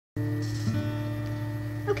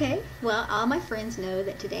Okay, well, all my friends know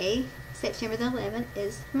that today, September the 11th,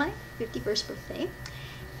 is my 51st birthday.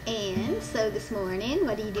 And so this morning,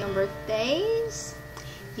 what do you do on birthdays?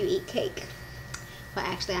 You eat cake. Well,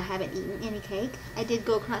 actually, I haven't eaten any cake. I did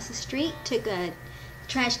go across the street, took a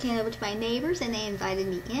trash can over to my neighbors, and they invited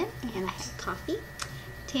me in, and I had coffee,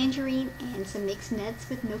 tangerine, and some mixed nuts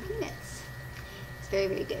with no peanuts. It's very,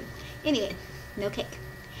 very good. Anyway, no cake.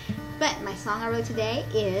 But my song I wrote today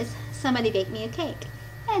is Somebody Bake Me a Cake.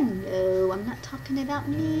 And no, I'm not talking about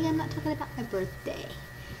me. I'm not talking about my birthday.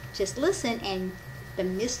 Just listen and the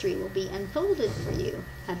mystery will be unfolded for you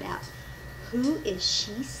about who is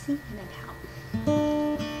she singing about.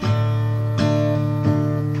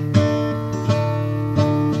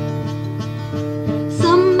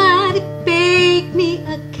 Somebody bake me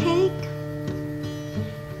a cake,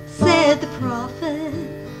 said the prophet.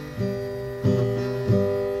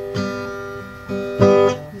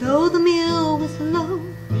 Though the meal was low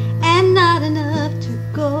and not enough to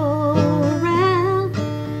go around,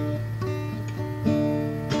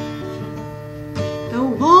 the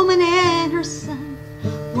woman and her son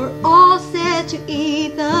were all set to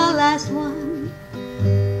eat the last one.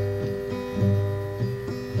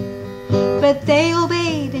 But they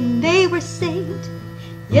obeyed and they were saved.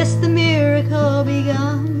 Yes, the miracle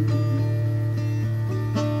begun.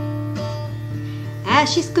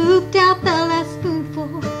 As she scooped out the last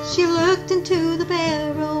spoonful, she looked into the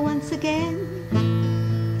barrel once again.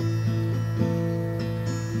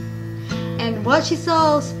 And what she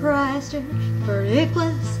saw surprised her, for it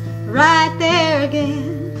was right there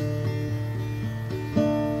again.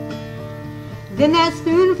 Then that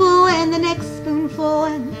spoonful and the next spoonful,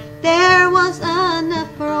 and there was enough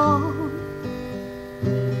for all.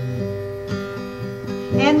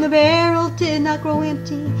 And the barrel did not grow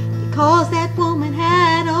empty, because that woman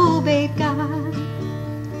had obeyed God.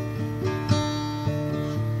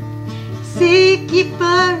 Seek ye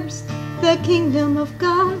first the kingdom of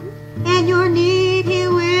God, and your need He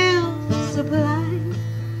will supply.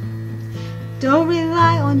 Don't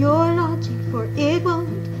rely on your logic, for it won't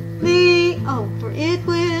leave. Oh, for it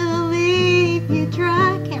will leave you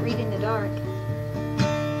dry. Can't read in the dark.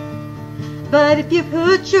 But if you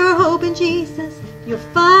put your hope in Jesus, you'll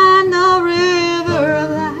find the river of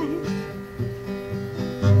life.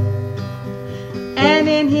 And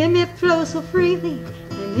in Him it flows so freely,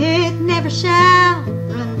 and it never shall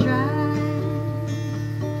run dry.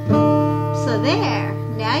 So there,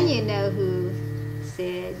 now you know who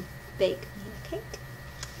said, bake me a cake.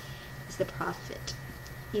 It's the prophet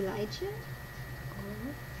Elijah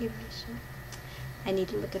or Elisha. I need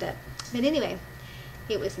to look it up. But anyway,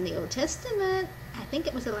 it was in the Old Testament. I think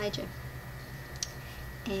it was Elijah.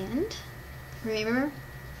 And remember,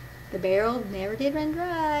 the barrel never did run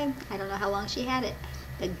dry. I don't know how long she had it,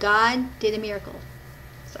 but God did a miracle.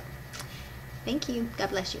 So, thank you.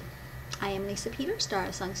 God bless you. I am Lisa Peter, Star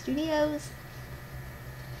of Song Studios.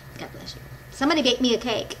 God bless you. Somebody bake me a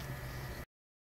cake.